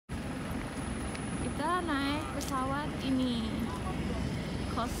naik pesawat ini,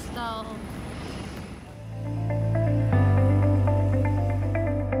 Coastal.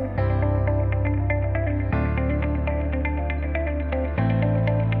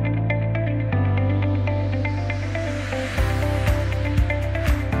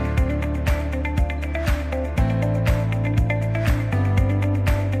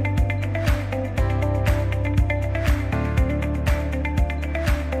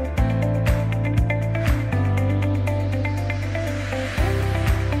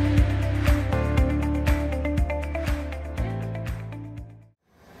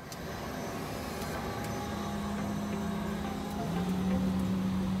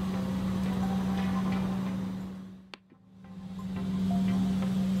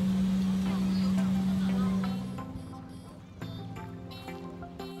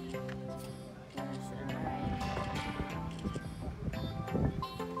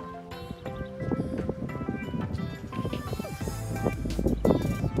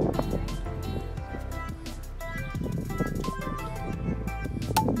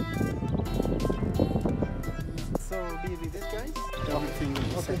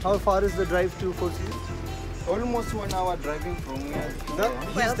 Okay. How far is the drive to FourSeasons? Almost 1 hour driving from here.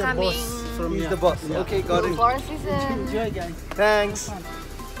 He's the boss from He's the boss. Yeah. Okay, got it. FourSeasons. Enjoy, guys. Thanks.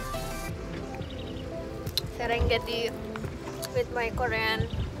 Serengeti with my Korean.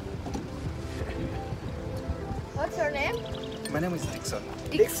 What's your name? My name is Dixon.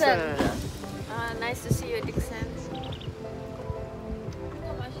 Dixon. Nice to see you, Dixon.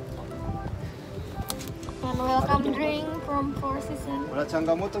 And welcome drink from FourSeasons. Kuna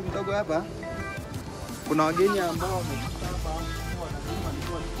changamoto kidogo hapa. Kuna wageni ambao wamefika hapa.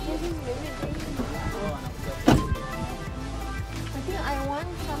 I think I want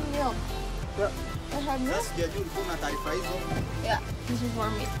some milk. Yeah. I have milk? Sijajua ulikuwa na taarifa hizo. Yeah, this is for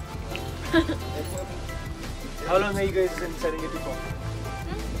me. How long are you guys in Serengeti for?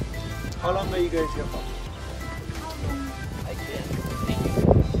 How long are you guys here for?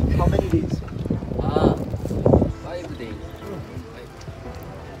 How many days? 5 days.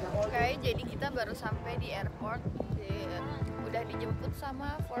 Oke, jadi kita baru sampai di airport. Udah dijemput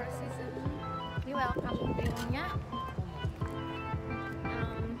sama FourSeasons. Ini welcome drinknya.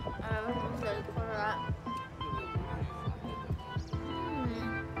 Dari Korea.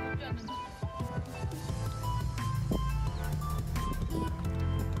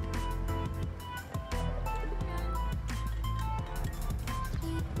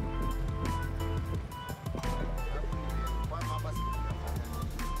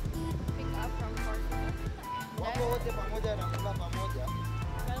 Pick up from FourSeasons. Wapo wote pamoja na kula pamoja.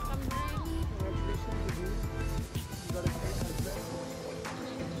 Welcome drink.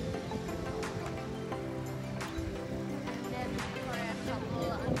 Then Korean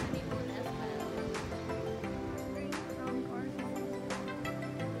couple on honeymoon as well. Drink from FourSeasons.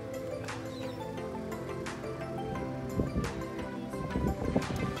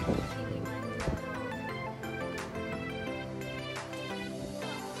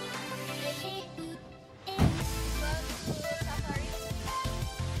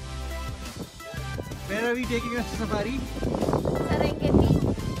 Where are we taking us to safari? Serengeti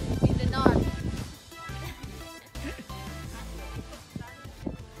in the north.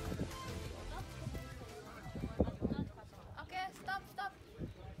 Okay, stop.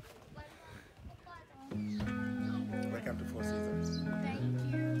 Welcome to FourSeasons. Thank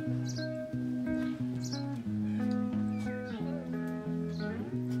you.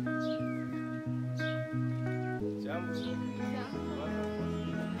 Jambo.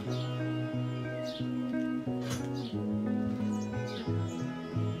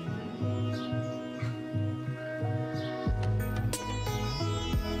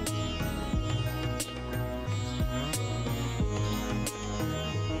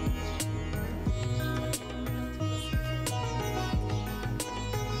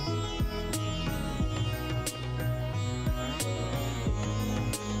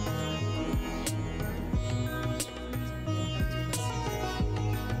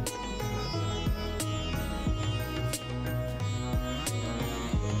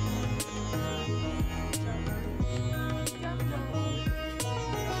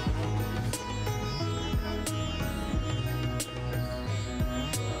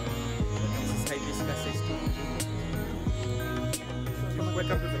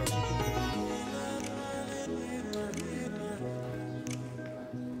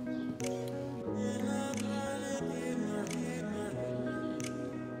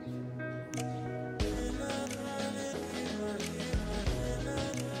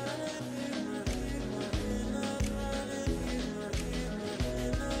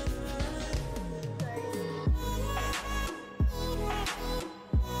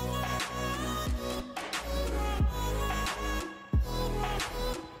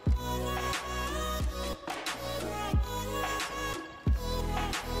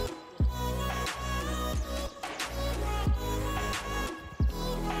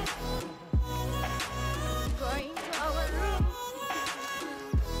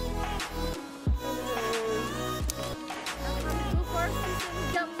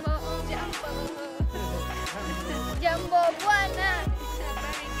 Jumbo, jumbo, jumbo buana.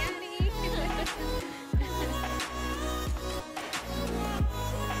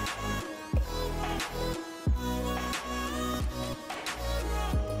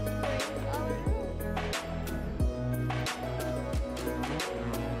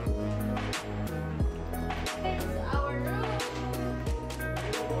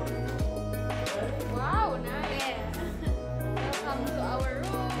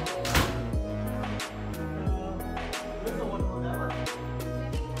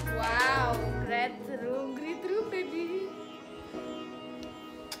 Great room, baby.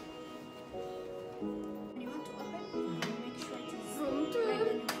 You want to open? Make sure it is Room tour. right,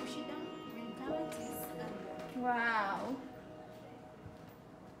 then you push it down. When you cover it is Wow.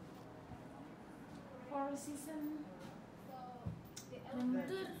 Four season. the Room elevator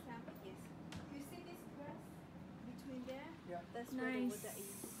tour. is up. Yes. You see this grass between there? Yeah. That's where the Nice. water is.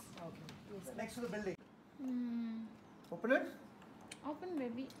 Okay. Next to the building. Open it. Open,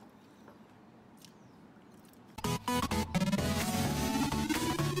 baby.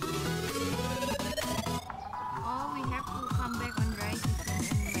 Oh, we have to come back on dry season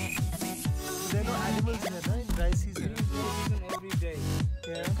and wet. There are no animals in it, right? Dry season. Every day.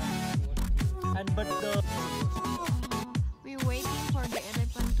 Yeah. And but the We're waiting for the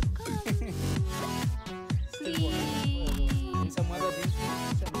elephant to come. Sleep. And some other things.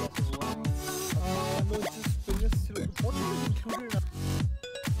 Some glass of wine. no, it's just finished. What is included?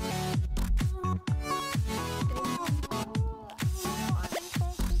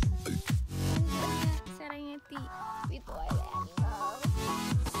 Serengeti with wild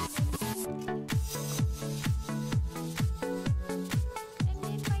animals. And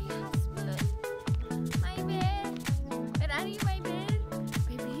then my husband, my bear. Where are you, my bear?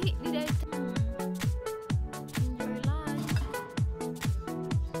 Baby, did I enjoy life?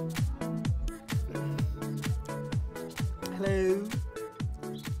 Hello.